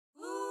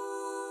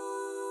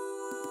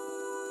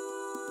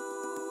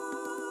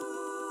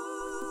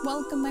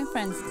Welcome, my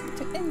friends,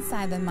 to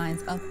Inside the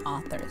Minds of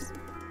Authors.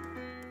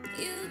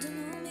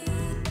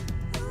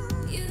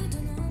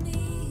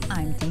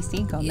 I'm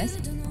DC Gomez,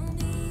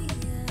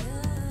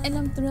 and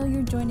I'm thrilled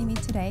you're joining me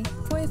today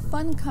for a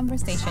fun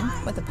conversation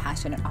with a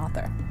passionate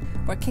author.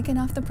 We're kicking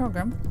off the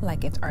program,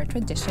 like it's our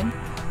tradition,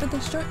 with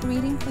a short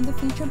reading from the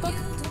feature book.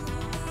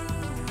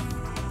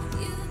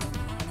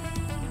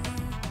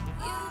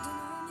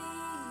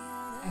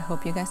 I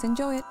hope you guys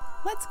enjoy it.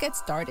 Let's get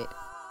started.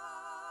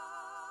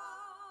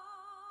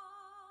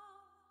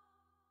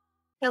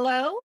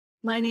 Hello,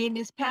 my name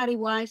is Patty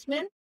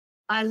Wiseman.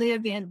 I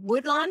live in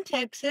Woodlawn,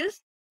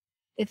 Texas.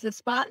 It's a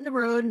spot in the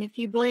road, and if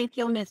you blink,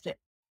 you'll miss it.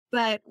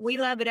 But we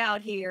love it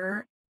out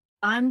here.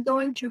 I'm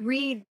going to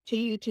read to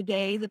you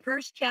today the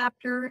first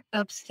chapter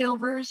of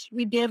Silver's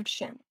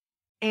Redemption.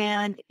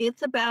 And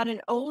it's about an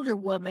older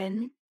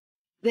woman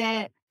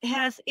that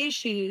has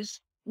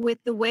issues with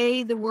the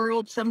way the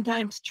world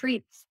sometimes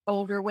treats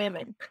older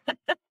women.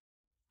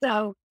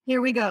 So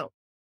here we go.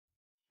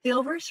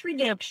 Silver's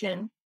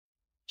Redemption.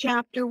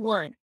 Chapter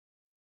 1.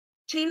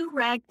 Two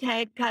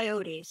ragtag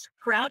coyotes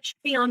crouched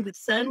beyond the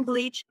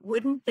sun-bleached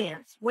wooden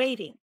fence,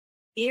 waiting,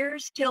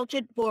 ears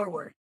tilted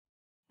forward,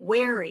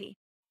 wary,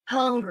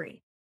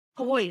 hungry,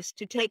 poised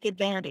to take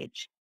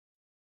advantage.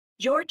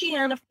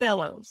 Georgiana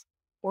Fellows,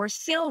 or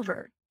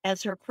Silver,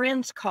 as her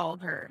friends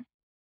called her,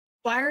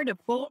 fired a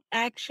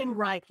full-action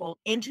rifle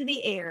into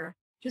the air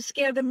to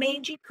scare the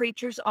mangy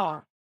creatures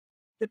off.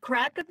 The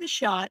crack of the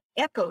shot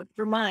echoed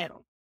for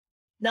miles.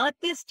 "Not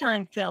this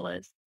time,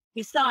 fellas.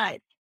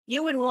 Besides,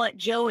 you wouldn't want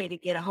Joey to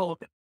get a hold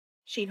of it,"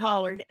 she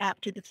hollered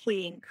after the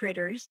fleeing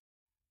critters.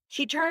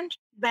 She turned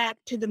back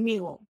to the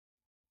mule.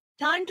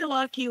 "Time to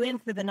lock you in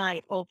for the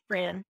night, old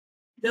friend.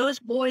 Those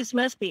boys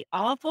must be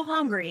awful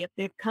hungry if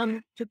they've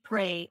come to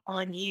prey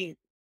on you."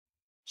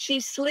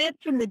 She slid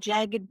from the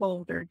jagged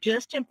boulder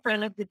just in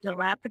front of the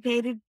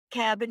dilapidated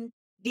cabin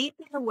deep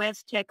in the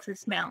West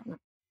Texas mountain.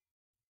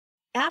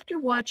 After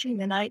watching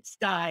the night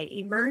sky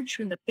emerge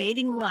from the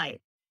fading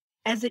light,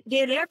 as it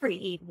did every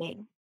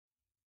evening,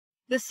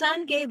 the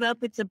sun gave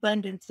up its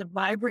abundance of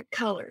vibrant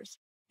colors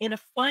in a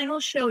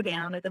final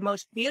showdown of the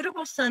most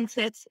beautiful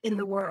sunsets in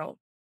the world.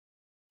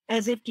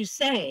 As if to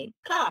say,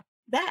 "Cop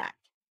that."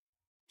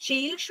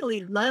 She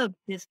usually loved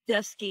this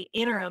dusky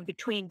interim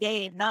between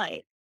day and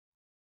night.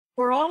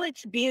 For all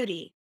its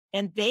beauty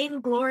and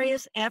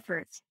vainglorious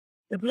efforts,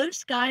 the blue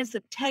skies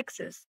of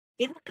Texas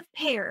didn't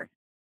compare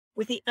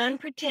with the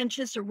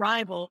unpretentious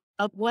arrival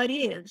of what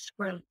is,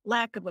 for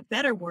lack of a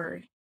better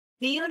word,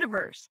 the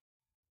universe.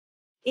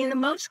 In the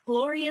most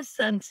glorious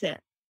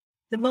sunset,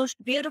 the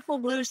most beautiful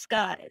blue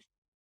skies,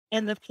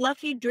 and the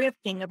fluffy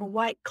drifting of a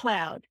white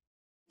cloud,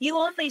 you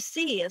only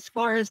see as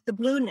far as the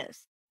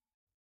blueness.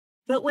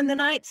 But when the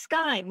night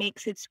sky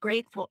makes its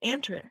grateful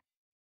entrance,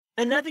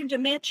 another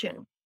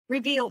dimension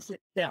reveals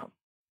itself.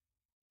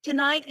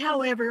 Tonight,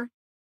 however,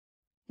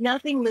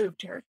 nothing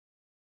moved her.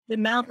 The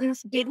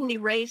mountains didn't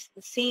erase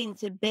the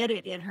scenes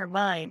embedded in her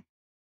mind.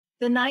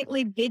 The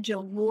nightly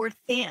vigil wore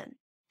thin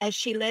as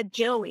she led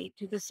Joey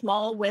to the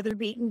small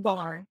weather-beaten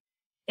barn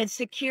and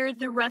secured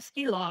the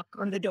rusty lock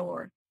on the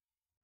door.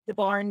 The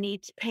barn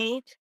needs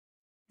paint.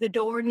 The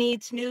door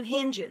needs new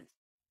hinges.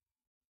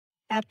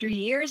 After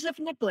years of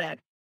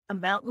neglect, a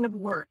mountain of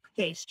work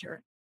faced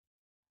her.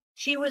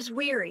 She was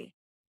weary,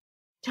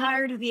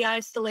 tired of the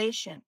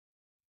isolation,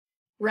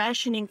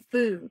 rationing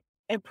food,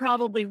 and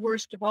probably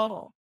worst of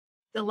all,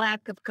 the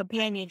lack of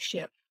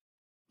companionship.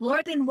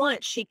 More than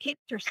once, she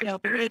kicked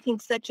herself for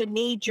making such a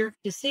knee-jerk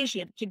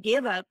decision to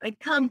give up and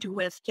come to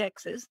West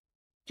Texas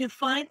to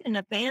find an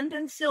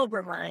abandoned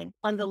silver mine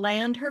on the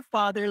land her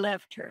father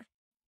left her.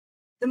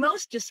 The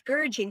most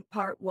discouraging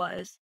part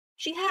was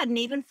she hadn't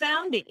even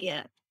found it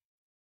yet.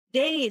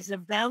 Days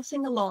of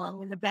bouncing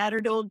along in the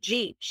battered old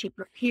Jeep she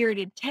procured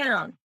in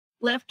town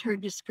left her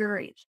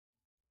discouraged.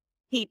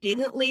 He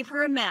didn't leave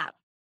her a map,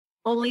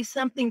 only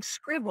something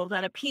scribbled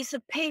on a piece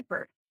of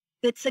paper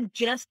that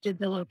suggested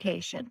the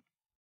location.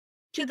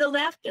 To the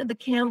left of the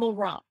Camel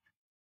Rock,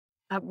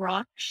 a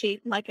rock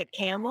shaped like a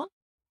camel?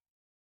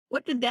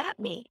 What did that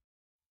mean?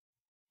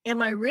 Am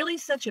I really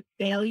such a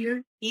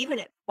failure, even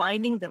at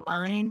finding the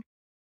mine?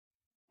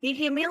 The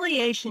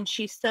humiliation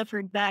she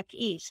suffered back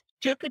east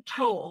took a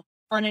toll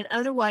on an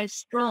otherwise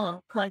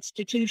strong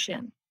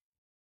constitution.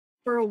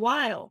 For a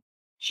while,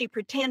 she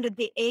pretended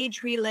the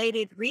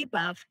age-related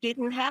rebuff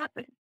didn't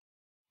happen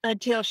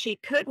until she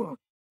couldn't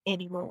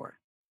anymore.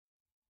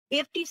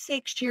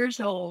 56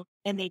 years old,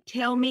 and they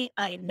tell me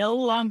I no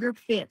longer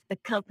fit the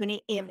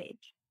company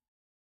image.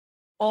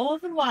 All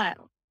the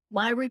while,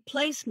 my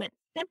replacement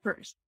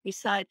simpers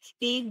beside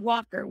Steve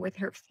Walker with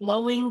her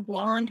flowing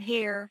blonde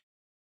hair,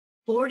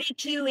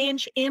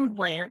 42-inch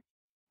implant,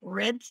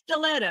 red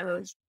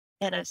stilettos,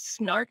 and a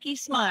snarky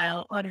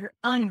smile on her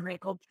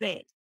unwrinkled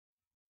face.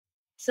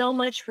 So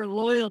much for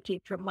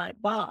loyalty from my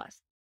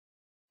boss.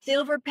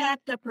 Silver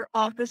packed up her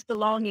office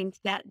belongings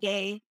that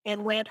day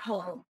and went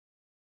home.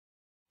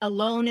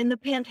 Alone in the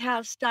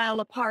penthouse-style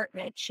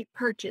apartment she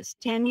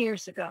purchased 10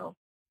 years ago,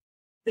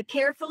 the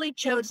carefully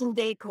chosen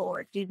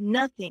decor did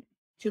nothing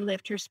to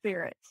lift her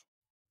spirits.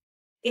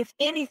 If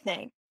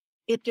anything,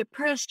 it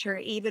depressed her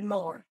even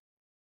more.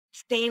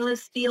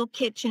 Stainless steel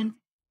kitchen,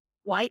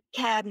 white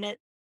cabinet,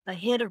 a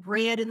hint of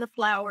red in the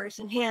flowers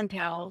and hand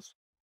towels.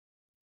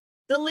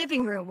 The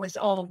living room was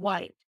all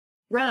white.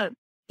 Rug,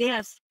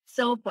 desk,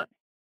 sofa.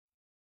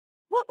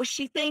 What was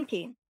she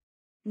thinking?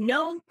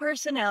 No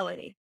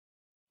personality.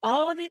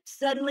 All of it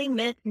suddenly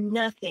meant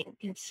nothing,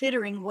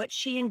 considering what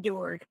she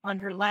endured on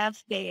her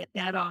last day at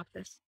that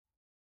office.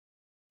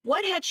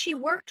 What had she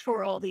worked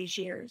for all these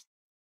years?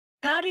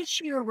 How did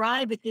she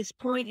arrive at this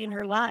point in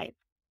her life,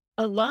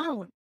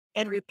 alone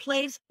and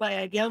replaced by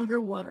a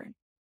younger woman?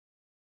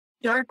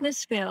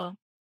 Darkness fell,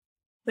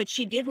 but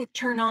she didn't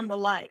turn on the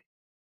light.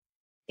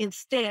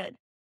 Instead,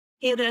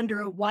 hid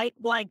under a white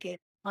blanket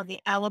on the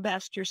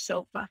alabaster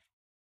sofa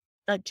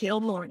until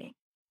morning.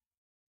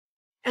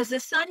 As the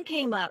sun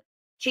came up,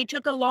 she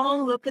took a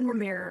long look in the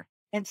mirror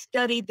and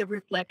studied the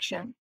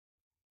reflection.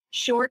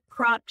 Short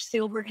cropped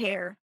silver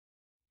hair,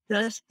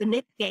 thus the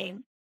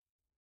nickname,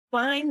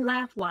 fine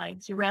laugh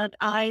lines around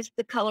eyes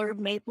the color of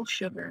maple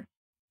sugar,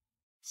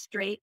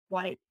 straight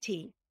white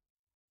teeth.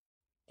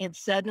 And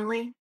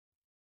suddenly,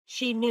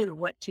 she knew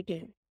what to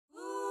do.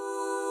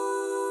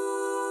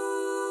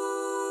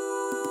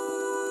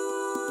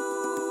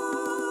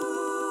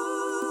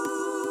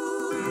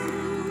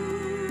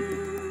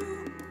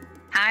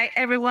 Hi,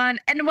 everyone,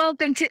 and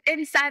welcome to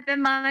Inside the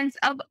Minds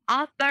of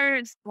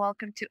Authors.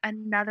 Welcome to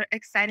another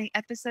exciting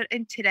episode.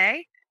 And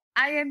today,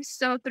 I am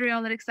so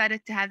thrilled and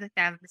excited to have the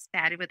fabulous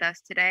Patty with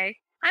us today.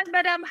 Hi,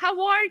 Madam.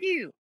 How are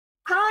you?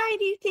 Hi,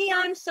 DT.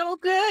 I'm so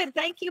good.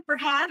 Thank you for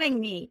having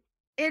me.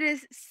 It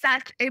is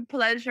such a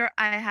pleasure.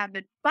 I have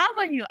been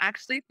following you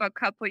actually for a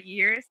couple of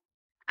years.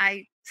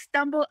 I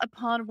stumbled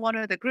upon one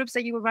of the groups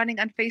that you were running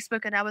on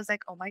Facebook, and I was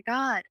like, oh my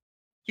God.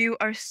 You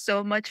are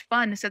so much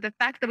fun. So the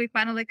fact that we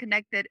finally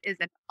connected is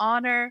an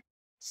honor.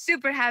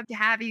 Super happy to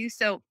have you.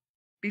 So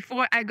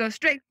before I go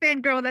straight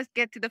fangirl, let's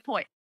get to the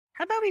point.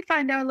 How about we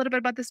find out a little bit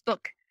about this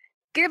book?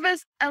 Give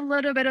us a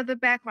little bit of the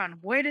background.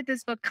 Where did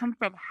this book come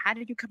from? How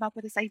did you come up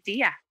with this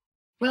idea?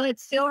 Well,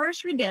 it's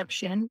Silver's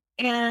Redemption,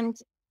 and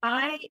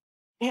I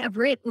have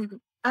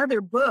written other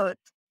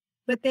books,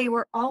 but they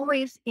were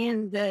always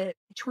in the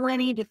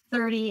 20 to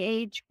 30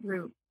 age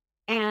group.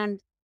 And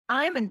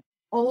I'm an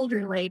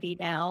older lady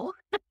now,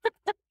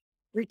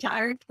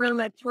 retired from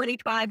a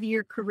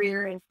 25-year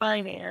career in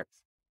finance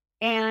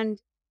and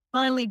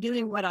finally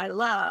doing what I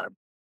love.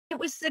 It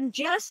was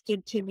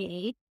suggested to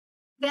me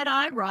that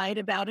I write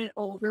about an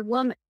older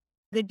woman.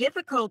 The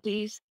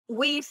difficulties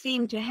we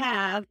seem to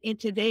have in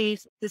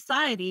today's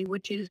society,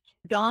 which is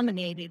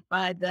dominated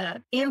by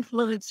the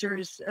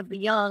influencers of the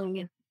young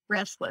and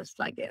restless,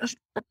 I guess.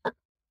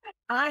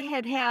 I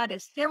had a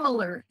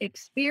similar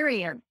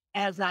experience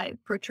as I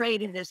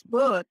portrayed in this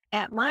book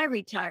at my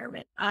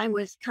retirement. I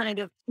was kind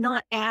of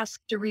not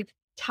asked to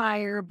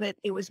retire, but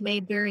it was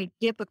made very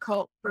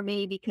difficult for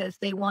me because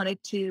they wanted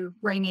to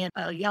bring in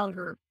a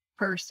younger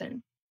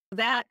person.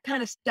 That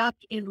kind of stuck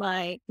in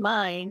my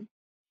mind.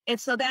 And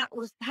so that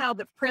was how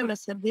the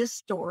premise of this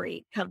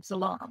story comes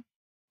along.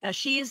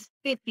 She's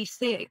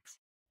 56.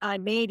 I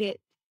made it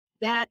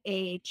that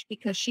age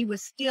because she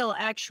was still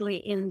actually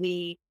in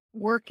the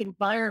work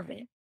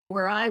environment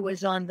where I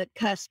was on the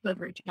cusp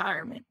of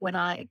retirement when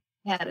I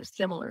had a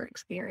similar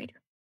experience.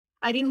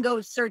 I didn't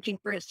go searching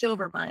for a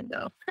silver mine,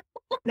 though.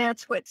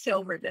 That's what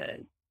silver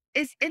does.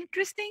 It's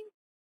interesting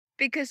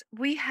because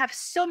we have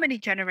so many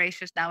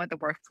generations now in the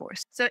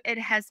workforce. So it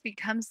has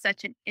become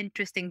such an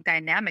interesting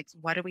dynamics.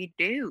 What do we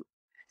do?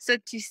 So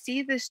to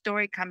see this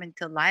story come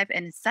into life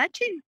and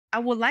such an, I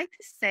would like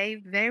to say,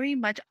 very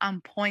much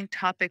on point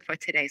topic for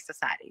today's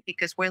society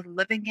because we're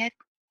living it.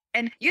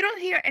 And you don't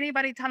hear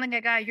anybody telling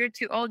a guy, you're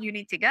too old, you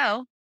need to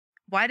go.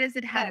 Why does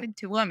it happen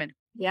to women?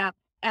 Yeah,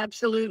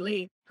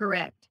 absolutely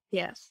correct.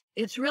 Yes.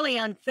 It's really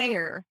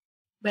unfair,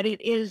 but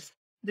it is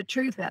the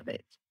truth of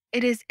it.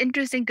 It is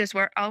interesting because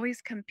we're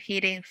always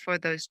competing for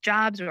those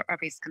jobs. We're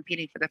always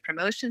competing for the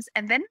promotions.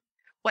 And then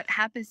what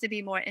happens to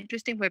be more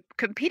interesting, we're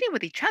competing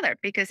with each other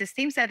because it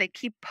seems that they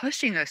keep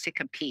pushing us to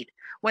compete,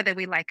 whether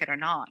we like it or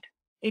not.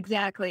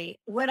 Exactly.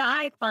 What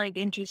I find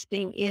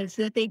interesting is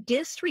that they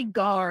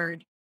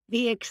disregard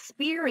the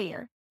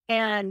experience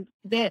and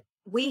that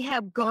we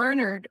have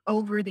garnered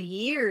over the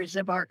years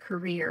of our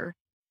career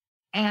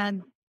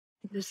and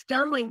the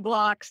stumbling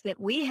blocks that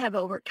we have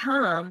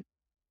overcome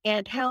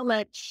and how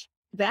much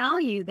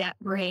value that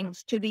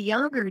brings to the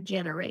younger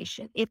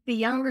generation. If the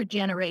younger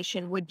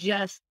generation would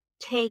just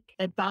take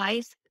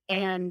advice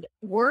and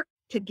work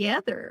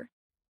together.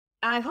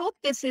 I hope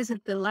this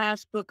isn't the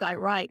last book I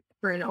write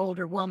for an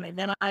older woman.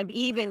 And I'm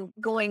even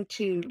going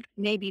to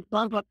maybe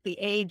bump up the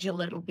age a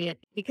little bit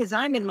because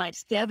I'm in my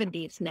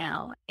 70s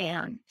now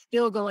and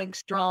still going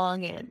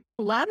strong and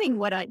loving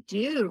what I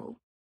do.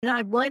 And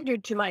I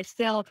wondered to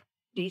myself,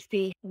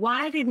 DC,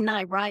 why didn't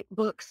I write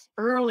books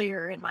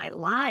earlier in my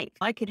life?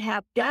 I could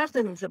have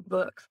dozens of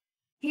books.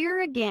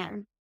 Here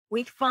again,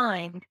 we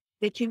find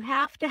that you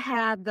have to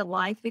have the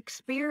life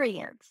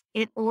experience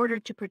in order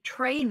to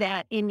portray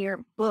that in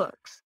your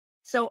books.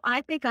 So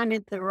I think I'm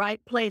at the right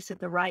place at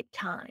the right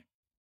time.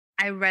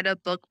 I read a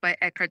book by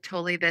Eckhart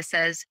Tolle that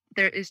says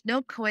there is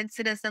no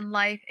coincidence in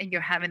life and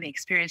you're having the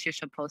experience you're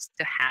supposed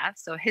to have.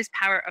 So his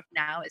power of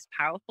now is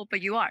powerful,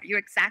 but you are. You're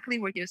exactly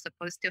what you're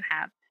supposed to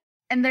have.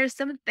 And there's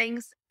some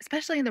things,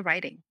 especially in the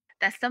writing,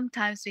 that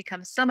sometimes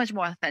become so much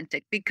more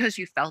authentic because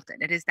you felt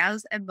it. It is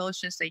those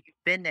emotions that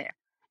you've been there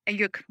and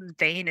you're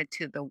conveying it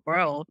to the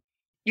world.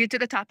 You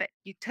took a topic,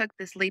 you took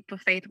this leap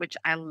of faith, which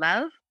I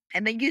love.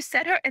 And then you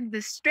set her in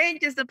the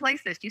strangest of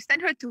places. You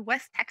sent her to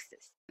West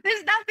Texas.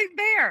 There's nothing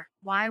there.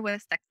 Why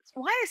West Texas?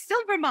 Why a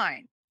silver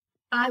mine?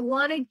 I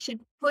wanted to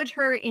put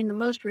her in the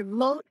most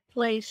remote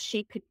place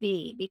she could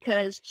be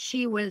because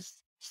she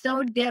was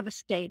so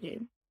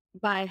devastated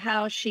by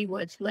how she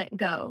was let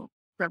go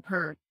from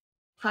her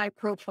high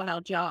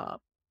profile job.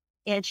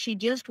 And she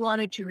just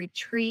wanted to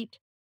retreat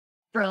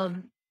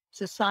from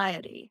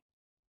society.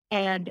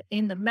 And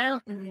in the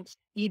mountains,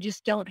 you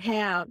just don't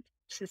have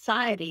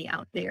society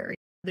out there.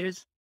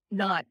 There's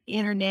not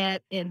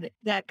internet and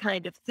that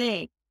kind of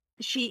thing.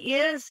 She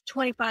is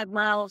 25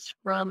 miles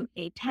from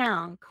a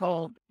town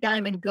called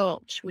Diamond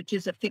Gulch, which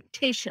is a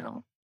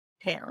fictional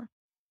town.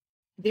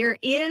 There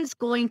is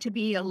going to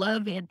be a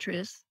love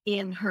interest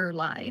in her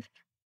life,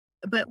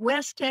 but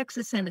West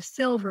Texas and a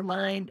silver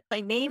mine,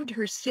 I named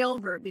her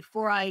Silver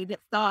before I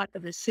thought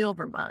of a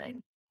silver mine.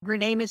 Her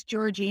name is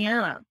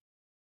Georgiana,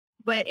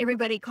 but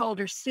everybody called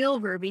her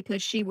Silver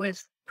because she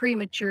was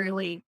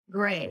prematurely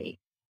gray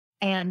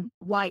and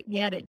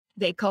white-headed.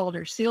 They called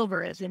her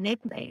Silver as a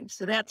nickname.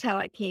 So that's how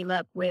I came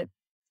up with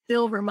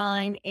Silver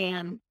Mine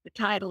and the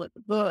title of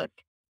the book.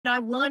 I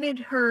wanted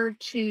her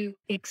to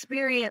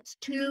experience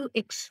two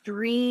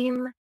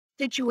extreme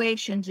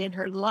situations in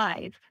her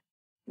life,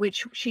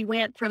 which she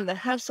went from the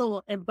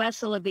hustle and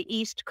bustle of the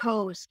East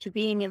Coast to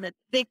being in the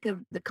thick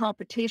of the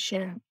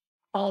competition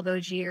all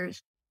those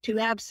years to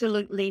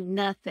absolutely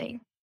nothing,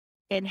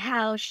 and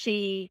how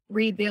she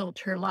rebuilt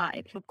her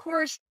life. Of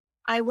course,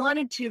 I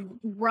wanted to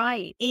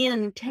write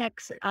in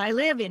Texas. I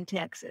live in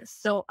Texas,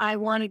 so I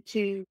wanted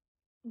to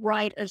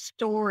write a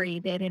story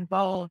that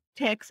involved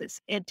Texas.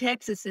 And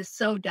Texas is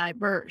so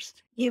diverse.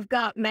 You've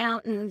got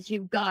mountains,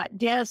 you've got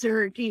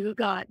desert, you've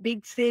got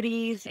big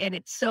cities, and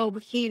it's so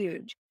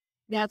huge.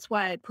 That's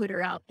why I put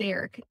her out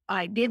there.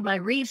 I did my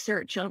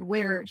research on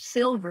where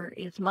silver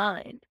is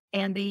mined,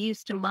 and they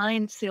used to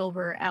mine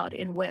silver out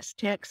in West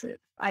Texas.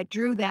 I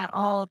drew that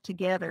all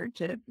together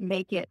to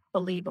make it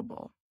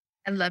believable.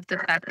 I love the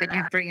fact that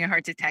you bring your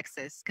heart to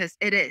Texas because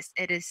it is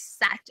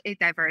such a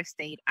diverse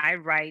state. I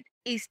write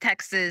East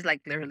Texas, like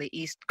literally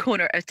east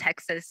corner of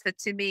Texas. So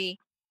to me,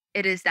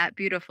 it is that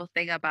beautiful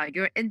thing about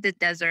you're in the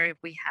desert.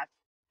 We have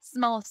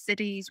small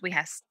cities, we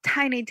have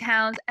tiny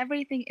towns,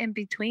 everything in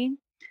between.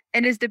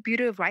 And it's the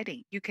beauty of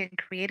writing. You can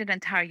create an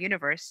entire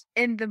universe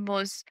in the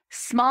most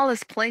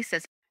smallest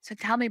places. So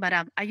tell me,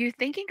 madam, are you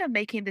thinking of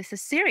making this a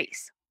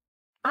series?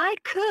 I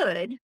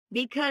could,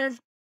 because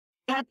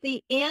at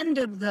the end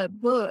of the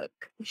book,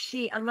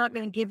 I'm not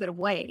going to give it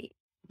away,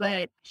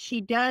 but she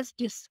does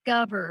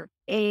discover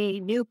a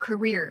new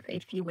career,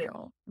 if you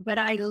will. But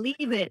I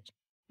leave it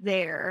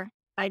there.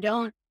 I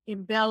don't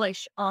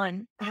embellish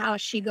on how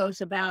she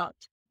goes about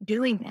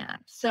doing that.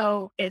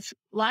 So it's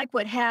like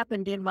what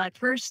happened in my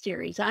first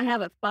series. I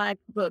have a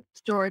 5-book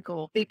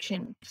historical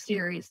fiction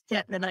series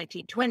set in the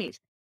 1920s.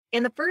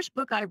 In the first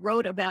book I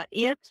wrote about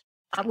it,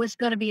 I was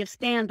going to be a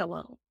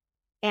standalone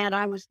and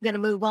I was going to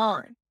move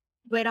on.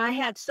 But I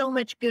had so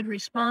much good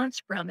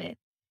response from it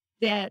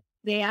that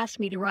they asked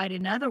me to write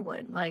another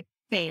one, like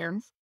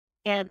fans.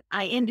 And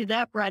I ended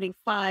up writing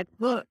 5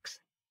 books.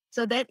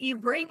 So that you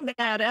bring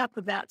that up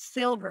about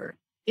Silver,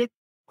 it's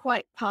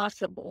quite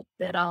possible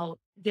that I'll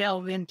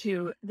delve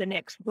into the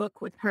next book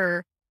with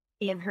her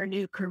in her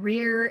new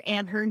career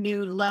and her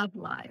new love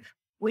life,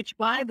 which,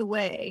 by the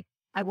way,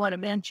 I want to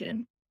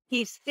mention,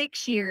 he's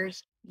 6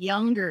 years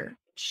younger than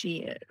she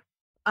is.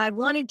 I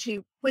wanted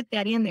to put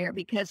that in there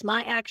because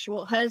my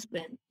actual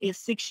husband is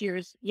 6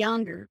 years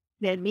younger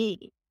than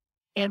me.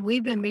 And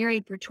we've been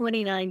married for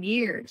 29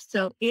 years.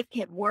 So it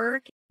can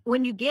work.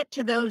 When you get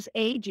to those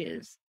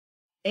ages,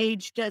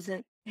 age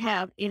doesn't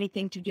have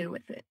anything to do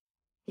with it.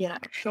 Yeah.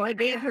 So I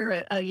gave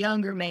her a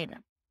younger man.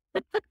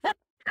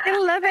 I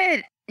love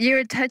it.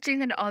 You're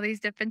touching on all these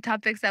different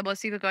topics that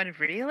most people are going,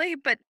 really?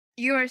 But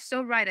you are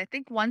so right. I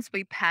think once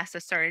we pass a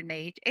certain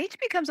age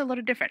becomes a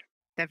little different.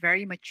 They're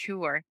very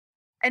mature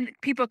and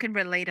people can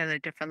relate on a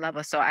different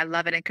level. So I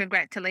love it. And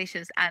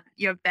congratulations on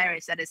your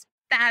marriage. That is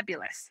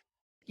fabulous.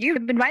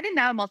 You've been writing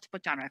now multiple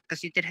genres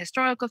because you did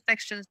historical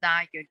fictions.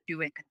 Now you're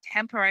doing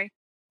contemporary.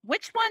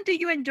 Which one do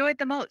you enjoy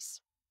the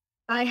most?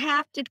 I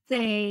have to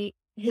say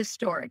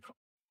historical.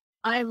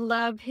 I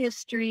love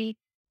history.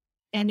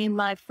 And in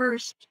my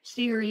first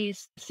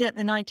series set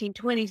in the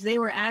 1920s, they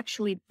were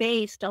actually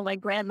based on my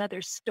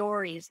grandmother's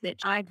stories that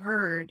I'd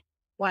heard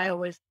while I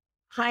was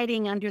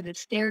hiding under the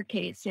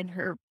staircase in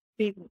her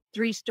big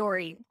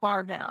 3-story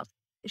farmhouse.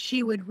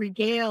 She would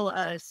regale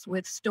us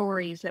with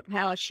stories of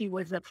how she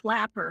was a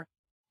flapper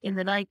in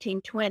the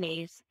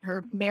 1920s.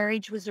 Her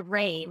marriage was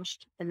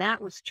arranged, and that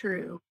was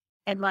true.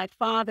 and my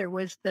father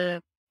was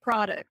the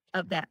product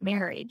of that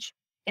marriage.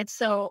 And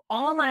so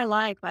all my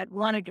life I'd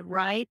wanted to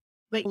write,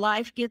 but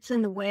life gets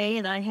in the way.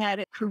 And I had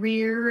a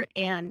career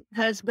and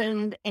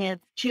husband and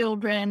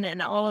children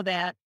and all of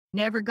that.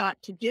 Never got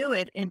to do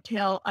it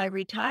until I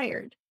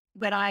retired.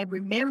 But I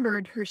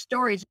remembered her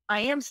stories.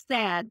 I am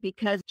sad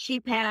because she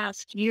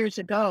passed years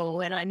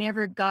ago and I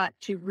never got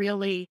to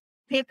really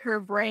pick her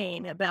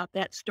brain about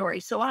that story.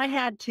 So I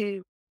had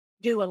to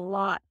do a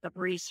lot of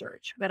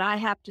research. But I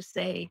have to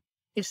say,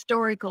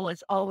 historical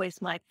is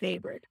always my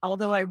favorite,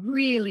 although I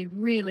really,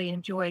 really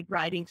enjoyed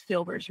writing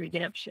Silver's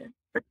Redemption.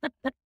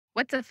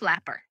 What's a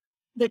flapper?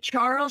 The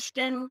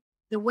Charleston,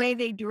 the way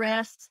they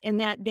dressed in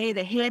that day,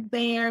 the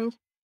headband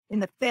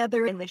and the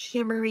feather and the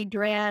shimmery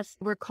dress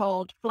were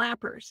called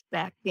flappers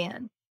back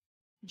then.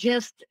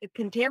 Just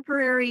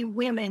contemporary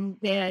women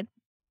that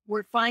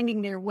were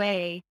finding their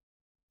way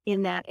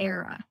in that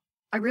era.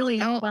 I really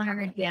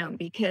admired them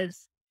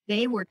because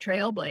they were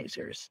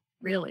trailblazers,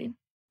 really.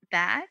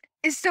 That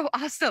is so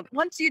awesome.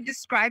 Once you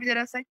described it,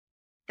 I was like,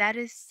 that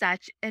is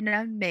such an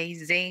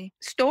amazing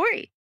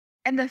story.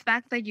 And the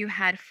fact that you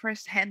had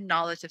firsthand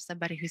knowledge of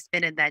somebody who's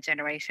been in that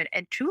generation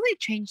and truly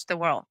changed the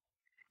world.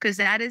 Because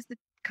that is the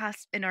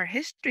cusp in our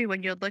history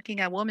when you're looking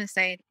at women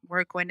saying,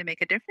 we're going to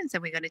make a difference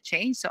and we're going to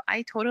change. So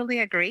I totally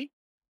agree.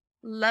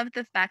 Love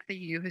the fact that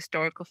you do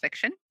historical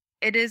fiction.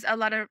 It is a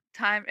lot of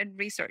time and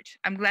research.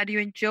 I'm glad you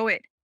enjoy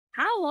it.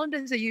 How long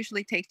does it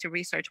usually take to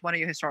research one of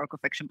your historical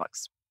fiction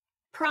books?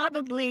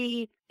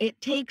 Probably it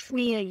takes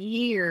me a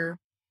year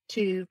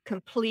to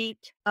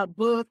complete a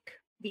book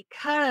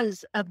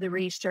because of the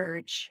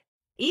research.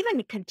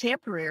 Even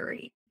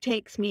contemporary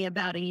takes me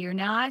about a year.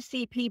 Now, I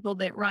see people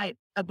that write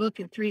a book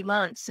in 3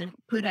 months and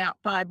put out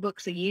 5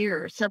 books a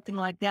year or something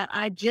like that.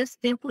 I just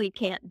simply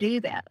can't do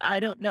that. I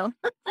don't know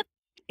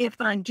if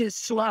I'm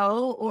just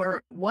slow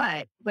or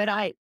what, but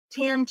I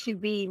tend to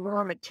be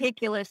more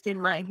meticulous in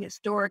my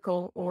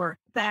historical or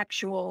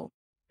factual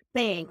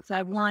things.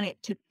 I want it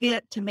to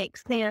fit, to make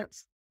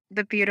sense.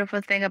 The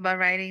beautiful thing about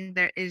writing,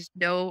 there is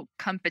no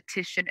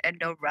competition and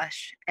no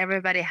rush.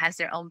 Everybody has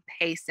their own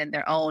pace and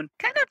their own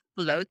kind of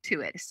flow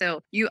to it. So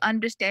you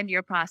understand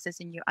your process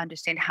and you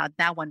understand how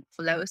that one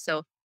flows.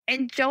 So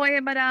enjoy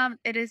it, madam.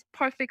 It is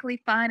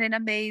perfectly fine and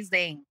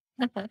amazing.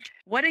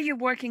 What are you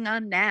working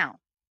on now?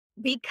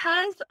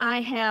 Because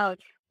I have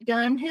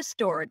done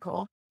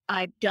historical,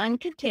 I've done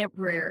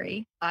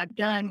contemporary, I've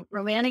done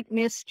romantic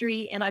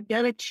mystery, and I've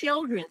done a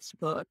children's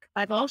book.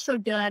 I've also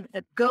done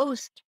a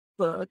ghost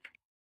book.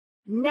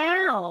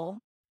 Now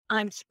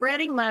I'm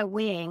spreading my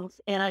wings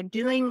and I'm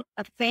doing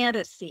a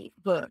fantasy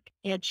book,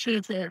 and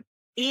she's an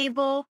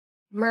evil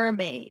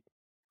mermaid.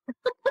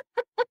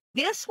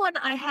 This one,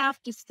 I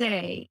have to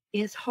say,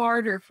 is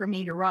harder for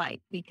me to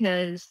write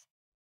because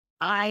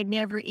I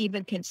never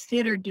even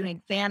considered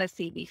doing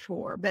fantasy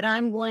before, but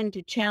I'm going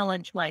to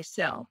challenge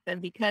myself.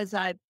 And because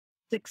I've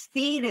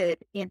succeeded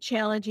in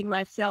challenging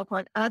myself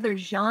on other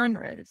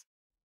genres,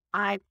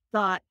 I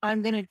thought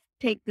I'm going to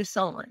take this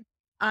on.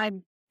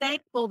 I'm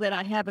thankful that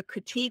I have a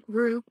critique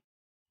group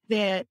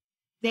that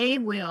they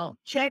will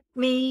check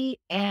me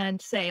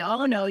and say,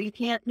 oh, no, you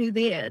can't do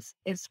this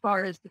as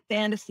far as the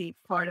fantasy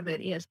part of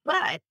it is.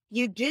 But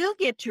you do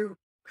get to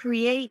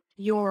create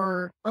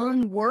your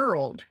own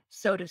world,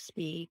 so to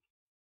speak.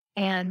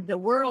 And the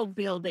world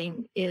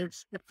building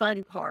is the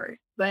fun part.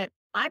 But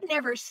I've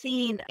never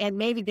seen, and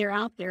maybe they're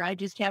out there, I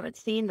just haven't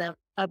seen them,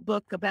 a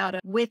book about a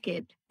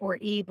wicked or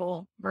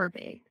evil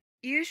mermaid.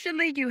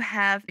 Usually you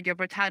have your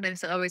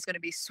protagonist are always going to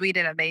be sweet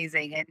and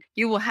amazing, and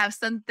you will have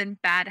something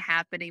bad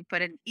happening,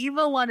 but an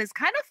evil one is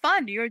kind of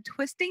fun. You're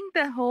twisting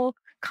the whole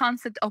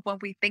concept of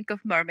what we think of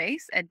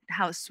mermaids and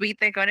how sweet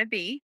they're going to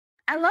be.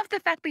 I love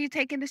the fact that you're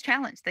taking this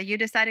challenge, that you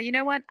decided, you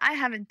know what, I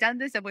haven't done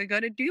this and we're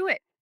going to do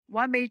it.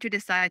 What made you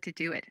decide to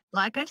do it?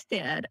 Like I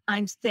said,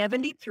 I'm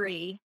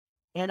 73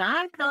 and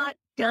I'm not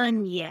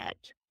done yet.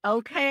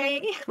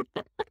 Okay.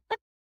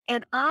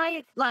 And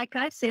I, like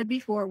I said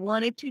before,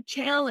 wanted to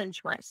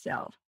challenge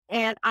myself.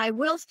 And I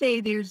will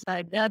say there's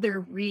another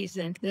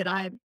reason that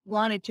I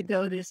wanted to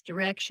go this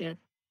direction.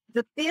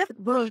 The 5th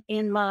book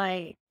in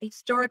my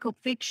historical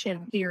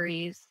fiction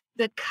series,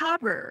 the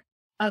cover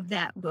of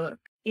that book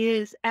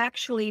is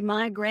actually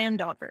my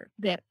granddaughter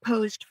that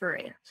posed for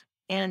it.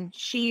 And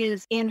she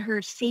is in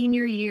her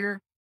senior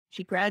year.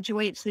 She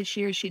graduates this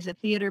year. She's a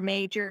theater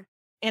major.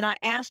 And I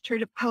asked her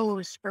to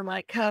pose for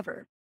my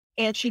cover.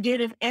 And she did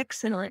an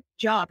excellent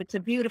job. It's a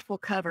beautiful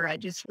cover. I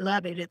just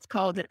love it. It's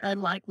called An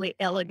Unlikely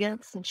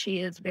Elegance, and she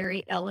is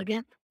very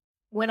elegant.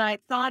 When I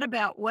thought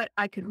about what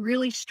I could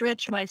really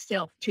stretch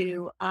myself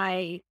to,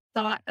 I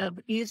thought of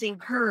using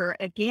her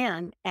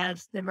again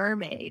as the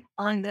mermaid.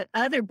 On the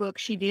other book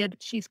she did,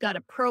 she's got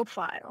a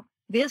profile.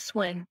 This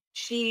one,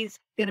 she's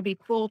going to be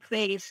full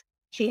face.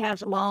 She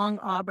has long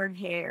auburn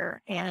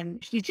hair,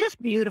 and she's just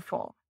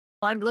beautiful.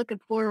 I'm looking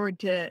forward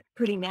to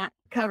putting that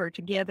cover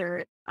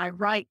together. I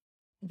write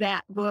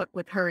that book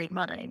with her in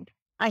mind.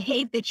 I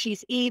hate that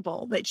she's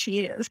evil, but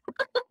she is.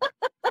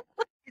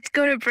 It's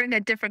going to bring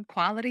a different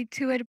quality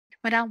to it.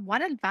 Madame,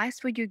 what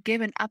advice would you give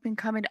an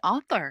up-and-coming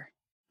author?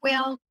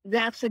 Well,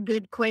 that's a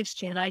good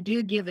question. I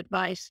do give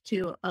advice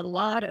to a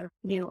lot of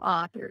new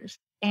authors.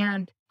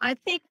 And I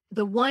think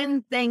the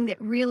one thing that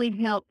really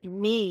helped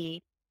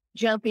me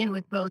jump in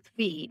with both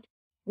feet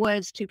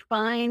was to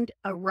find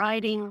a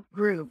writing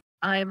group.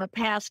 I am a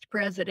past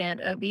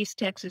president of East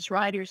Texas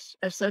Writers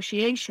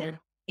Association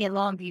in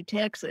Longview,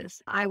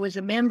 Texas. I was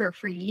a member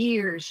for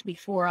years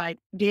before I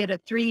did a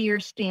 3-year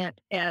stint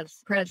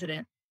as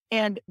president.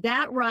 And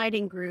that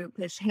writing group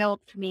has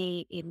helped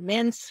me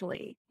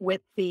immensely with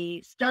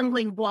the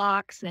stumbling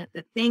blocks and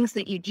the things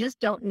that you just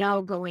don't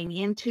know going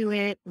into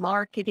it,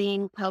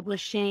 marketing,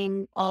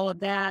 publishing, all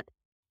of that.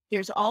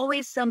 There's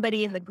always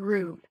somebody in the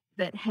group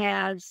that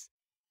has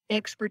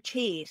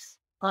expertise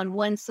on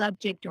one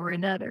subject or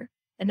another.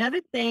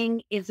 Another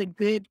thing is a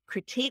good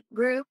critique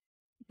group.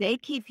 They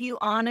keep you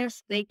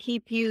honest. They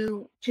keep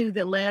you to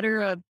the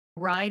letter of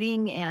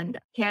writing and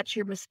catch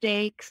your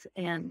mistakes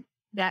and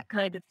that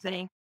kind of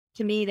thing.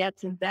 To me,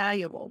 that's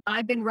invaluable.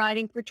 I've been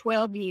writing for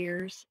 12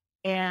 years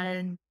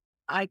and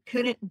I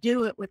couldn't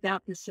do it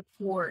without the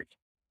support,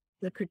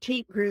 the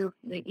critique group,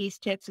 the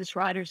East Texas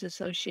Writers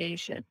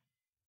Association.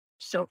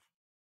 So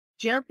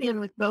jump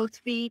in with both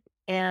feet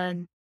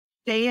and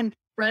stay in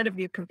front of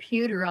your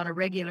computer on a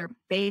regular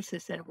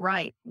basis and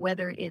write,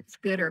 whether it's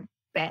good or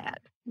bad.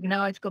 You can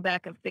always go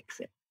back and fix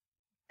it.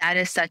 That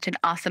is such an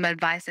awesome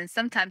advice. And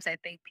sometimes I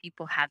think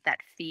people have that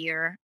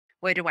fear.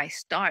 Where do I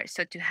start?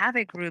 So to have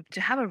a group,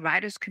 to have a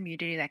writers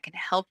community that can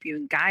help you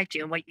and guide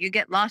you. And when you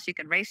get lost, you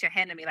can raise your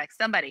hand and be like,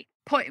 somebody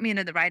point me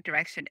in the right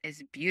direction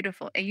is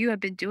beautiful. And you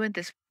have been doing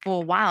this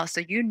for a while,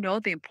 so you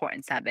know the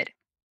importance of it.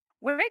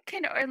 Where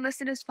can our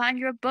listeners find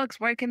your books?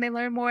 Where can they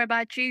learn more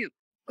about you?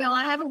 Well,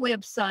 I have a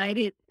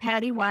website at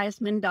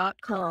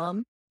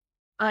pattywiseman.com.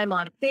 I'm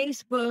on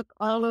Facebook,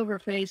 all over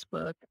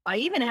Facebook. I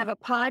even have a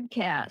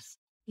podcast.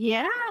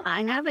 Yeah,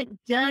 I haven't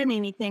done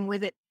anything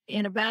with it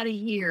in about a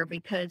year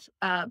because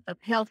of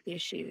health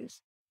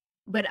issues.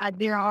 But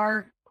there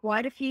are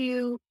quite a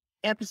few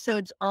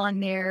episodes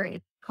on there.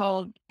 It's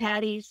called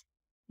Patty's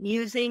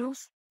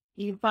Musings.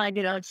 You can find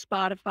it on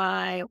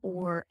Spotify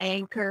or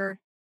Anchor.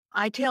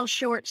 I tell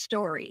short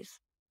stories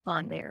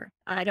on there.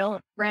 I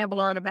don't ramble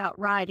on about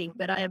writing,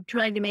 but I am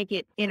trying to make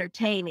it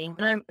entertaining.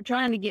 And I'm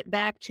trying to get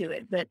back to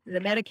it. But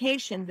the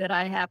medication that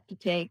I have to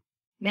take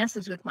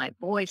messes with my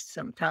voice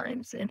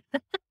sometimes. And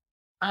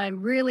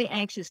I'm really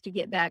anxious to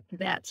get back to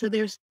that. So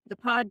there's the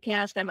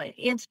podcast. I'm on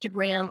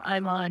Instagram.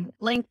 I'm on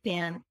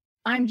LinkedIn.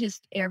 I'm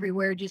just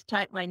everywhere. Just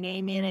type my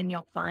name in and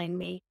you'll find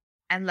me.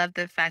 I love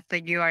the fact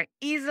that you are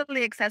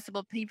easily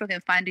accessible. People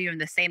can find you in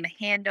the same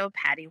handle,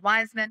 Patty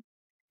Wiseman.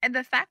 And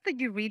the fact that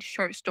you read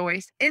short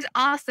stories is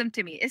awesome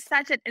to me. It's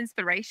such an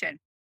inspiration.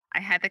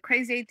 I had the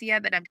crazy idea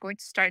that I'm going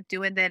to start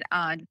doing that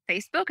on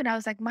Facebook. And I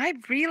was like, am I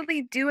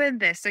really doing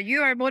this? So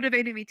you are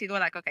motivating me to go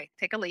like, okay,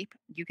 take a leap.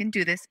 You can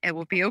do this. It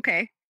will be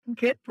okay.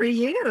 Good for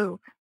you.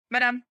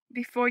 Madam,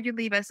 before you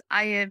leave us,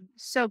 I am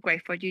so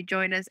grateful you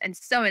joined us and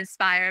so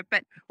inspired.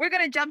 But we're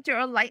going to jump to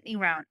our lightning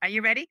round. Are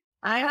you ready?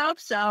 I hope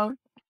so.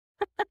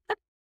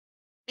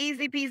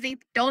 Easy peasy.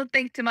 Don't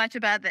think too much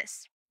about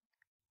this.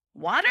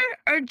 Water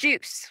or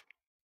juice?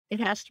 It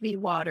has to be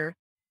water.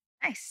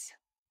 Nice.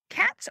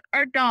 Cats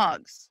or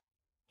dogs?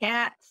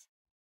 Cats.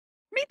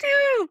 Me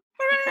too.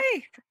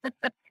 Hooray.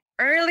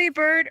 Early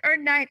bird or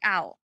night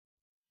owl?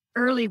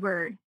 Early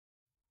bird.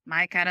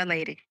 My kind of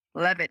lady.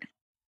 Love it.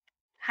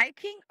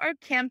 Hiking or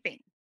camping?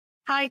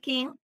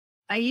 Hiking.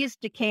 I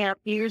used to camp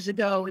years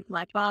ago with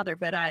my father,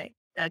 but I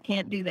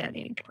can't do that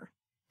anymore.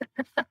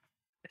 The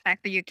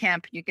fact that you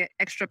camp, you get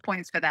extra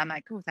points for that. I'm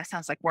like, oh, that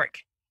sounds like work.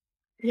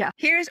 Yeah.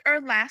 Here's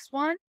our last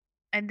one.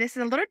 And this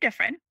is a little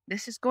different.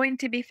 This is going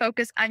to be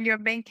focused on your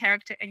main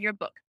character in your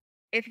book.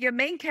 If your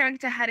main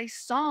character had a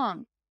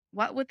song,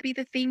 what would be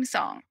the theme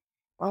song?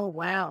 Oh,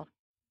 wow.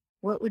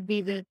 What would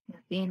be the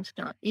theme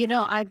song? You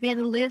know, I've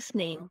been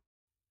listening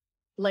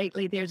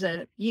lately. There's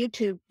a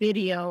YouTube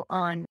video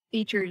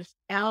features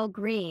Al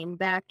Green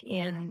back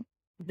in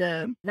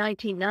the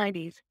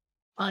 1990s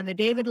on the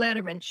David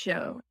Letterman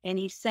show. And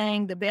he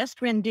sang the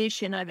best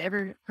rendition I've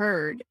ever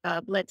heard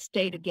of Let's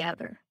Stay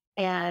Together.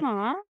 And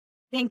I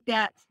think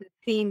that's the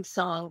theme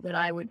song that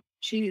I would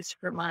choose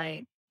for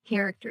my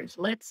characters.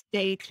 Let's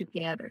stay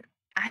together.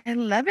 I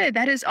love it.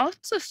 That is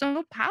also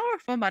so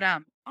powerful,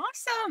 madam.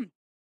 Awesome.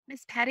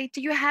 Miss Patty,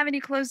 do you have any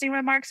closing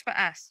remarks for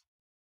us?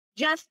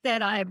 Just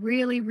that I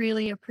really,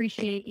 really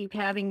appreciate you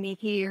having me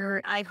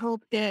here. I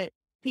hope that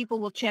people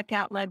will check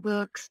out my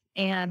books,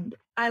 and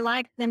I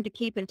like them to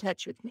keep in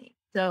touch with me.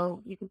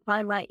 So you can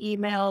find my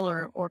email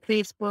or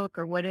Facebook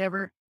or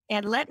whatever,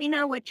 and let me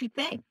know what you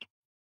think.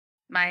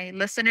 My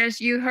listeners,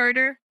 you heard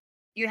her.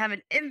 You have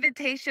an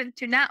invitation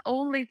to not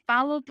only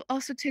follow, but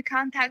also to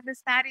contact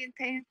Miss Patty and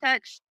stay in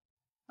touch.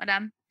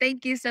 Madam,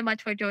 thank you so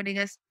much for joining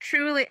us.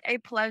 Truly a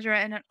pleasure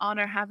and an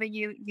honor having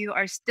you. You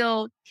are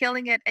still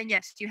killing it. And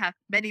yes, you have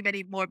many,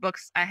 many more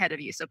books ahead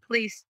of you. So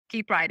please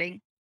keep writing.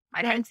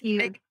 Thank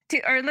you.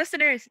 To our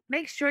listeners,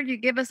 make sure you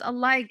give us a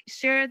like,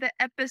 share the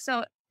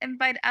episode,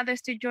 invite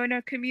others to join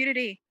our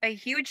community. A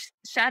huge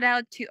shout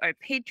out to our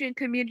Patreon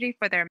community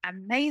for their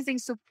amazing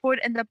support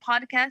in the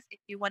podcast. If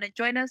you want to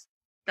join us,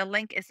 the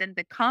link is in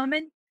the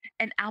comment.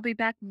 And I'll be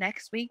back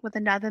next week with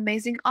another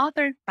amazing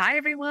author. Bye,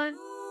 everyone.